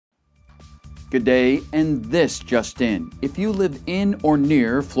Good day, and this just in. If you live in or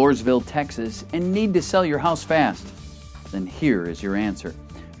near Floresville, Texas, and need to sell your house fast, then here is your answer.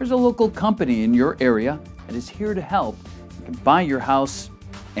 There's a local company in your area that is here to help. You can buy your house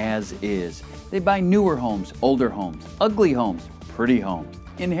as is. They buy newer homes, older homes, ugly homes, pretty homes,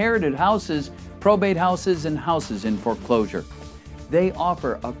 inherited houses, probate houses, and houses in foreclosure. They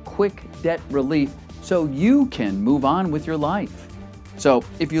offer a quick debt relief so you can move on with your life. So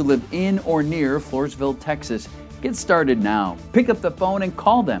if you live in or near Floresville, Texas, get started now. Pick up the phone and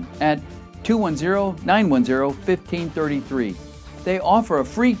call them at 210-910-1533. They offer a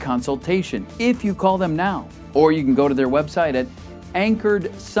free consultation if you call them now, or you can go to their website at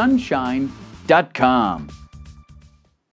anchoredsunshine.com.